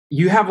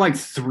you have like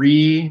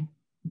 3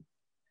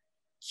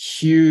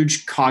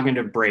 huge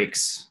cognitive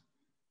breaks,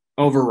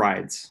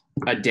 overrides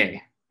a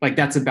day. Like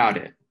that's about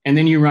it. And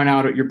then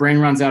your brain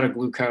runs out of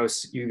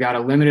glucose. You got a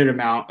limited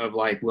amount of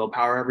like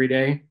willpower every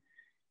day.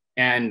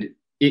 And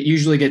it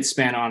usually gets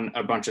spent on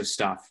a bunch of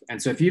stuff.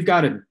 And so if you've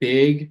got a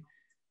big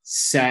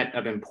set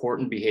of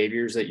important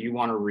behaviors that you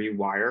want to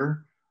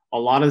rewire, a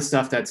lot of the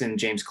stuff that's in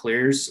James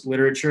Clear's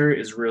literature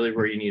is really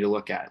where you need to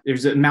look at.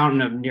 There's a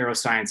mountain of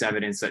neuroscience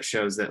evidence that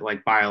shows that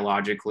like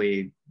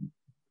biologically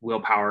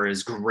willpower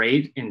is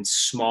great in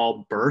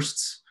small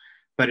bursts,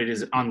 but it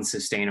is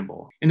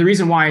unsustainable. And the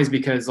reason why is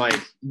because like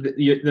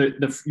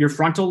your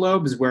frontal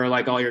lobe is where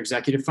like all your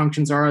executive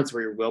functions are. That's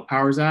where your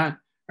willpower is at,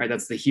 right?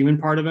 That's the human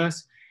part of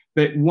us.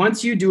 But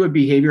once you do a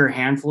behavior a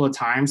handful of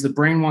times, the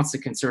brain wants to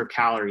conserve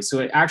calories. So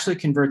it actually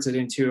converts it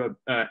into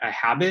a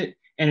habit,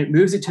 and it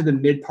moves it to the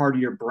mid part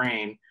of your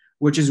brain,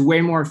 which is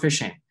way more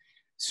efficient.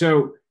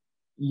 So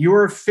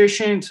your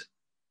efficient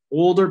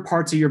older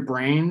parts of your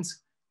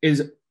brains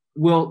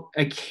will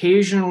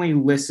occasionally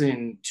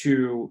listen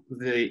to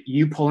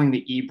you pulling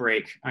the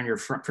e-brake on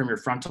from your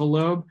frontal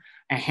lobe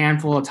a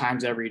handful of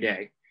times every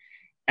day.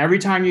 Every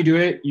time you do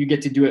it, you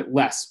get to do it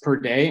less per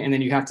day, and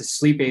then you have to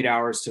sleep 8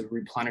 hours to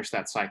replenish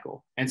that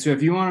cycle. And so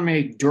if you want to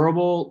make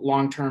durable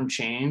long-term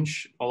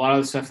change, a lot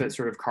of the stuff that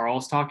sort of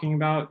Carl's talking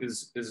about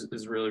is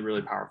really,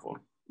 really powerful.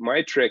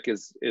 My trick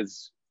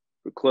is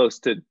close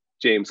to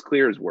James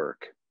Clear's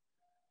work,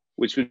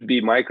 which would be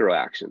micro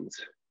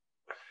actions.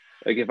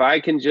 Like if I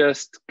can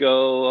just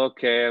go,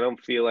 okay, I don't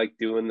feel like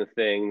doing the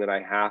thing that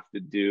I have to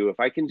do. If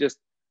I can just,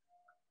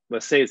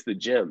 let's say it's the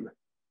gym.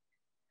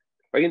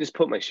 If I can just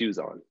put my shoes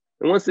on.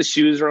 And once the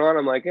shoes are on,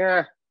 I'm like,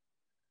 I'll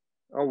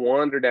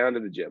wander down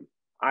to the gym.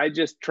 I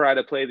just try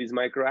to play these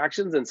micro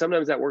actions, and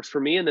sometimes that works for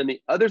me. And then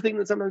the other thing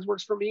that sometimes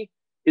works for me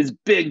is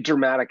big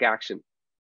dramatic action.